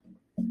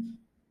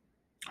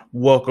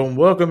Welcome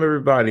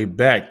everybody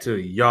back to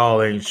the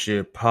Y'all Ain't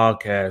Shit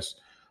podcast.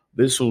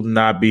 This will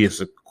not be a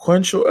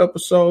sequential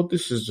episode.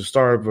 This is the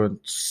start of a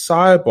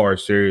sidebar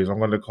series I'm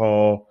going to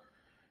call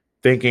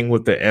Thinking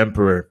with the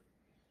Emperor.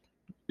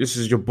 This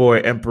is your boy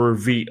Emperor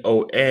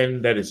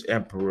VON. That is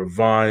Emperor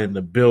Vaughn in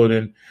the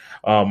building.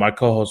 My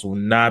co-host will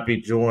not be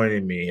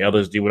joining me.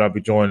 LSD will not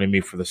be joining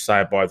me for the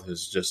sidebar.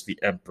 This is just the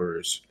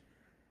Emperor's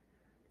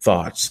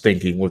thoughts,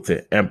 thinking with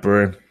the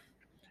Emperor.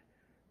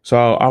 So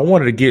I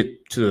wanted to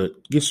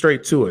get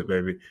straight to it,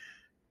 baby.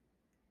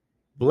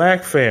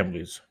 Black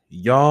families,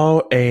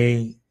 y'all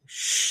ain't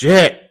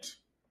shit.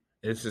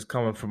 This is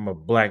coming from a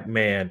black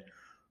man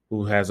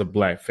who has a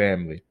black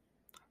family.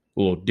 A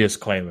little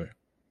disclaimer.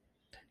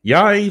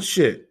 Y'all ain't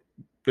shit.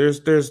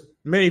 There's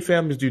many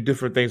families do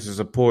different things to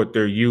support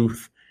their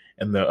youth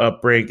and their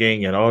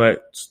upbringing and all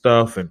that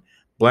stuff. And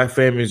black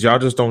families, y'all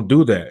just don't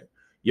do that.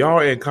 Y'all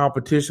are in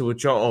competition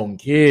with your own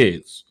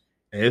kids.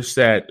 And it's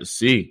sad to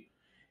see.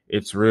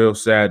 It's real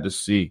sad to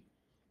see.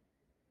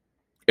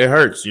 It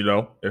hurts, It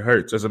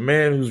hurts. As a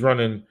man who's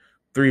running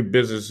 3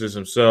 businesses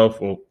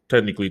himself, well,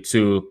 technically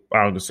 2.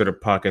 I don't consider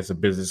podcasts a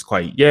business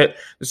quite yet.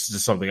 This is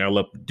just something I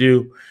love to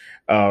do.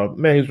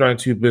 Man who's running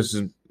 2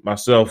 businesses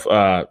myself,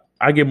 I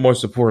get more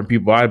support from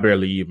people I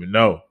barely even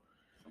know.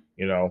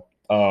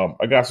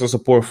 I got some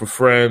support for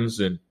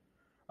friends and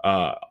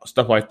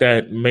stuff like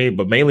that,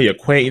 but mainly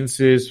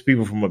acquaintances,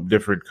 people from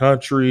different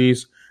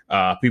countries,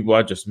 people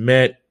I just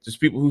met, just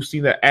people who've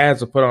seen the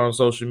ads I put on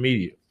social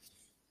media.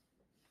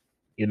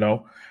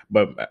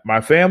 But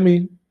my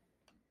family,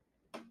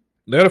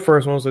 they're the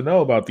first ones to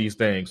know about these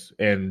things,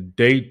 and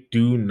they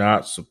do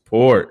not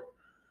support.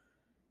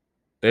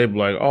 They be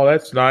like, oh,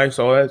 that's nice.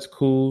 Oh, that's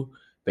cool.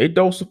 They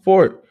don't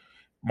support.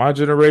 My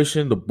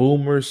generation, the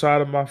boomer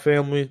side of my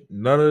family,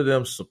 none of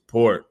them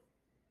support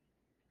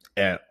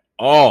at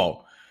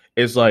all.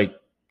 It's like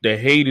the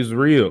hate is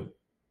real.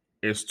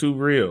 It's too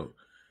real.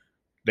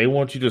 They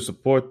want you to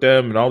support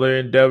them and all their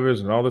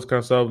endeavors and all this kind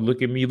of stuff.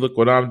 Look at me. Look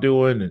what I'm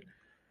doing. And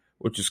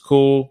which is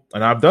cool.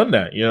 And I've done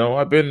that.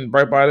 I've been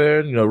right by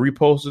there,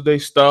 reposted their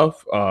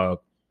stuff,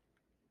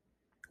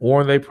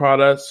 worn their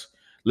products,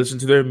 listened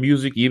to their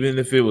music, even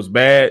if it was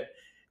bad,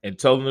 and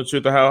tell them the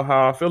truth of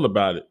how I feel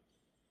about it.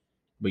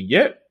 But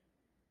yet,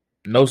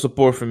 no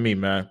support from me,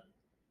 man.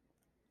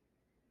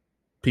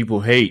 People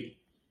hate,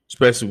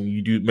 especially when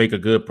you do make a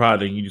good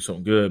product and you do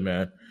something good,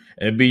 man.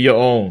 And be your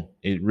own.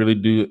 It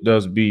really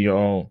does be your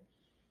own.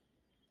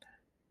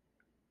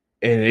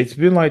 And it's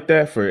been like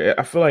that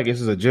I feel like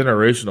this is a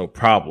generational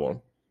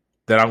problem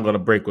that I'm going to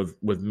break with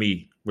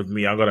me. With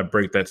me, I'm going to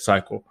break that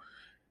cycle.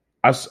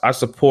 I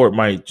support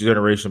my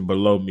generation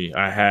below me.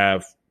 I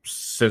have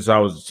since I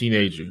was a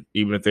teenager,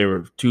 even if they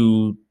were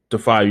 2 to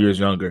 5 years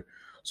younger,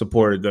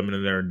 supported them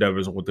in their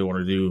endeavors and what they want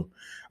to do.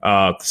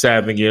 The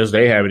sad thing is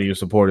they haven't even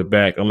supported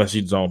back unless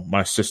it's on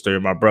my sister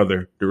and my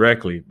brother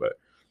directly. But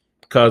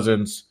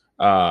cousins,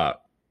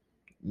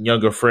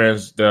 younger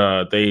friends,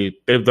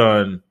 they've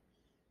done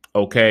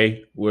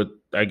okay with,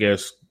 I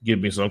guess, give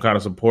me some kind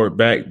of support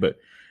back, but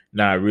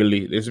not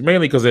really. It's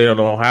mainly because they don't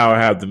know how I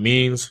have the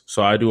means,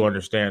 so I do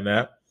understand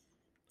that.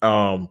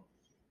 But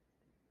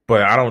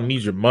I don't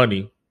need your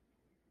money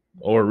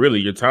or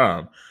really your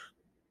time.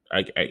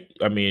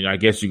 I mean, I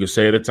guess you could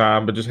say at a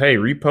time, but just, hey,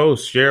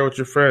 repost, share with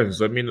your friends.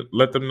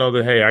 Let them know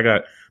that, hey, I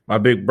got my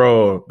big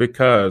bro, big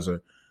cuz,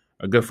 or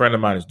a good friend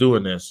of mine is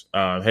doing this.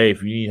 Hey,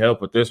 if you need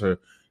help with this, or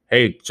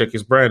hey, check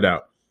his brand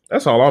out.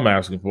 That's all I'm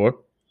asking for.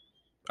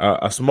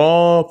 A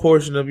small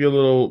portion of your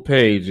little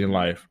page in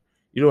life.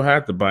 You don't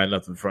have to buy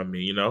nothing from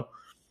me,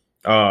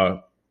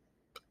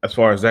 as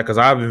far as that, because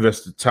I've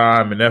invested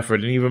time and effort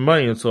and even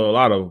money into a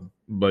lot of them,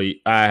 but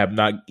I have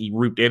not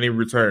reaped any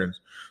returns.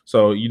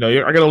 So, I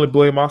can only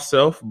blame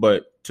myself,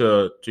 but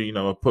to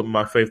put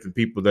my faith in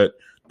people that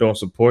don't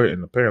support it,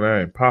 and apparently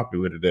I ain't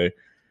popular today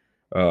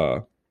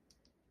on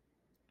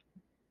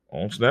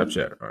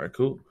Snapchat. All right,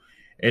 cool.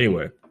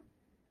 Anyway,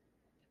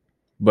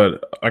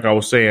 but like I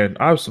was saying,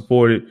 I've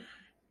supported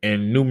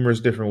in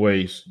numerous different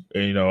ways,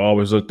 and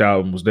always looked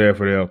out and was there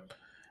for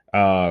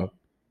them.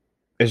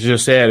 It's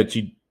just sad that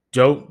you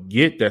don't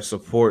get that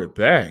support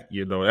back.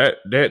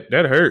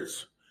 That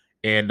hurts,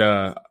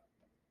 and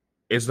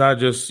it's not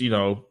just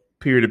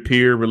peer to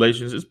peer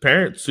relations. It's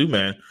parents too,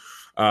 man.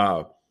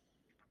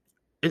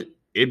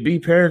 It be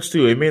parents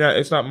too. It may not.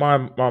 It's not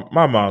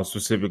my mom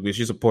specifically.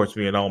 She supports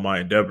me in all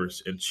my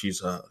endeavors, and she's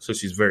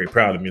very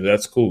proud of me.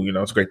 That's cool.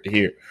 It's great to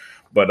hear.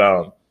 But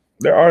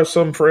there are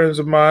some friends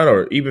of mine,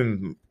 or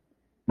even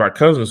my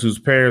cousins, whose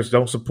parents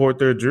don't support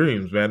their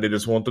dreams, man. They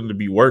just want them to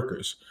be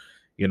workers,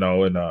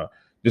 and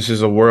this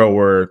is a world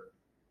where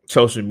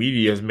social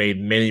media has made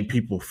many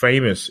people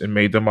famous and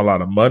made them a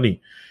lot of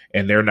money,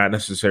 and they're not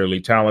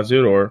necessarily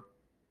talented or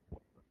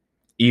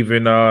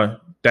even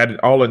that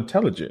all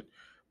intelligent.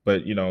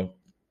 But,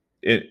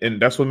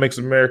 and that's what makes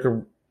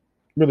America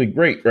really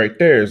great right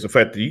there, is the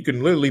fact that you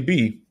can literally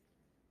be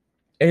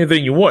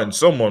anything you want and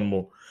someone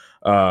will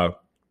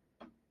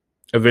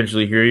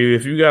eventually hear you.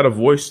 If you got a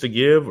voice to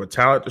give or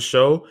talent to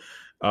show,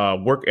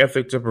 work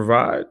ethic to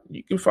provide,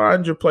 you can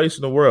find your place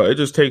in the world. It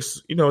just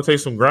takes, it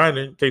takes some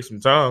grinding, it takes some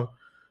time.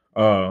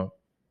 Uh,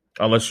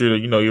 Unless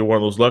you're one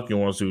of those lucky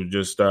ones who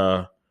just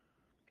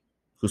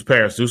whose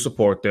parents do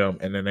support them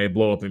and then they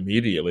blow up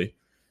immediately.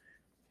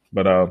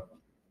 But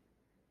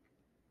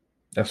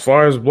as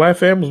far as black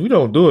families, we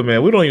don't do it,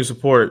 man. We don't even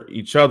support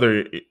each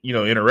other,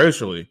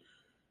 interracially.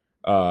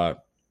 Uh,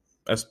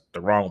 that's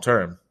the wrong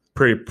term.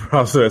 Pretty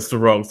probably that's the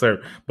wrong term.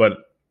 But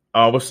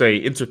I would say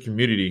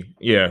intercommunity.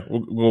 Yeah,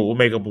 we'll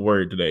make up a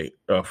word today,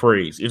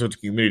 phrase,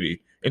 intercommunally,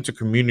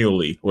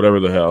 whatever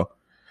the hell.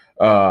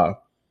 Uh,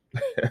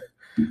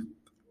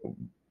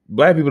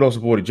 Black people don't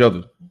support each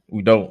other.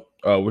 We don't.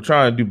 We're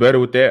trying to do better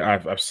with that.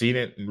 I've seen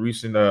it in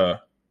recent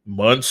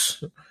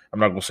months. I'm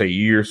not gonna say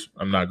years.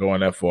 I'm not going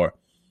that far.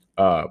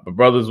 But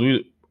brothers,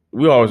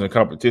 we always in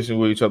competition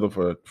with each other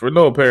for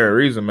no apparent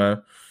reason,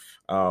 man.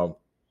 Um,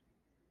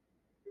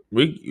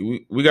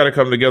 we got to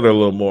come together a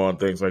little more on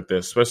things like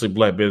this, especially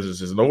black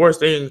businesses. And the worst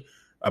thing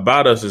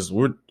about us is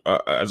we're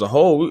as a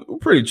whole we're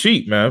pretty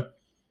cheap, man.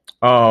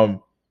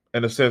 In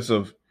the sense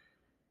of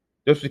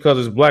just because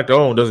it's black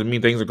owned doesn't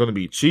mean things are going to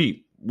be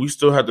cheap. We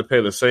still have to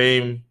pay the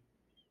same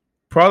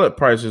product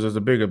prices as the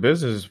bigger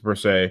businesses per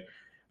se,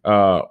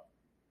 or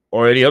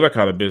any other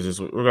kind of business.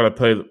 We're going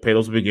to pay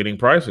those beginning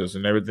prices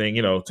and everything.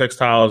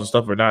 Textiles and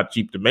stuff are not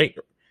cheap to make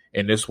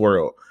in this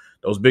world.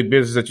 Those big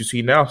businesses that you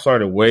see now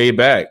started way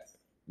back,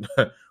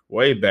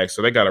 way back.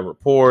 So they got a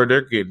rapport.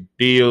 They're getting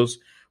deals.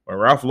 When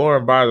Ralph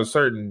Lauren buys a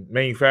certain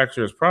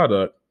manufacturer's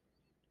product,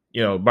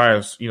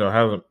 has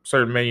a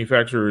certain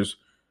manufacturer's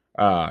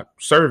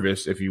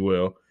service, if you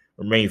will,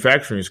 or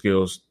manufacturing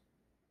skills,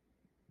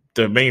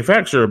 the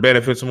manufacturer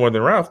benefits more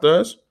than Ralph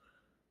does.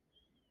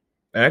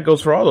 And that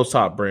goes for all those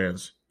top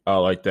brands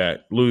like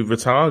that. Louis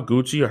Vuitton,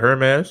 Gucci,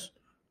 Hermes,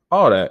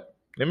 all that.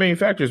 The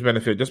manufacturers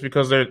benefit just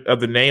because they're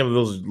of the name of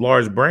those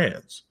large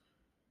brands.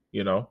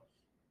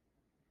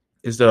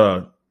 Is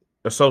the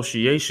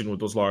association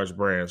with those large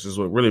brands is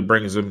what really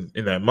brings them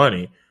in that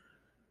money.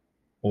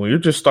 When you're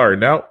just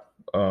starting out,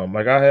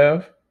 like I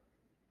have,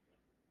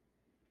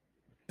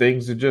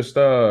 things are just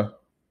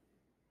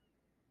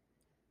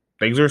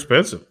things are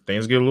expensive.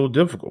 Things get a little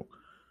difficult.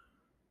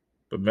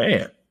 But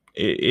man,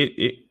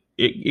 it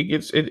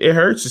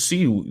hurts to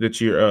see that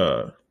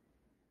your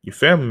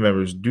family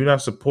members do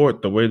not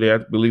support the way they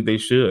believe they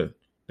should.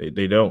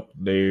 They don't.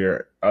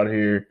 They're out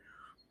here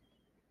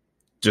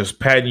just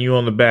patting you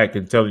on the back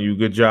and telling you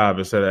good job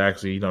instead of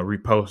actually,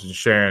 reposting,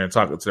 sharing, and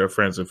talking to their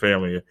friends and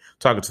family,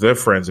 talking to their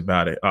friends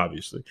about it,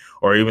 obviously,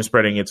 or even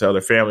spreading it to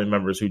other family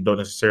members who don't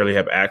necessarily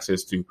have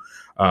access to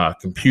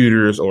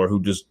computers or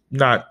who just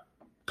not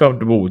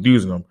comfortable with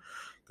using them.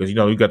 Because,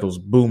 you got those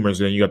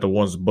boomers and you got the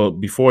ones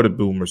before the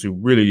boomers who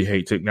really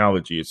hate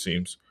technology, it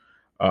seems.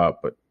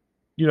 But,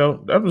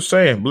 I'm just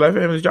saying, black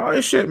families, y'all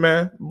ain't shit,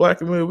 man. Black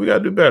community, we got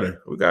to do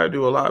better. We got to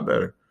do a lot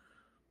better.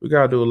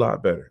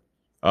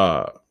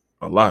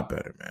 A lot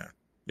better, man.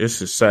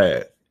 This is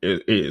sad.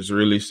 It is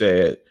really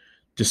sad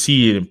to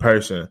see it in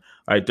person.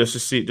 Like just to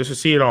see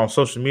it on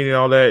social media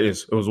and all that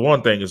it was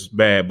one thing. It's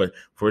bad, but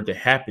for it to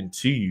happen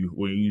to you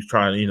when you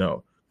trying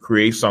to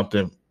create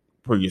something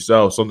for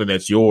yourself, something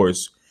that's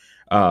yours,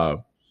 and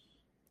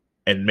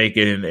make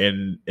it in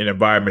an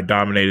environment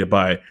dominated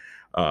by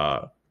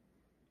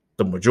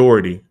the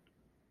majority,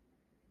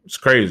 it's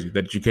crazy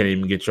that you can't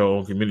even get your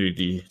own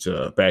community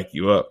to back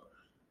you up,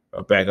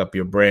 or back up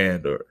your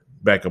brand, or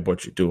back up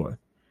what you're doing.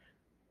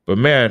 But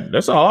man,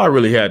 that's all I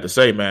really had to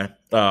say, man.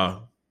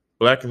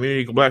 Black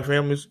community, black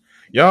families,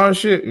 y'all and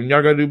shit, and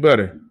y'all gotta do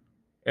better.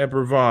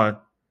 Emperor Vaughn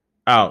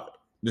out.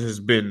 This has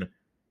been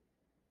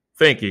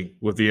Thinking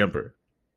with the Emperor.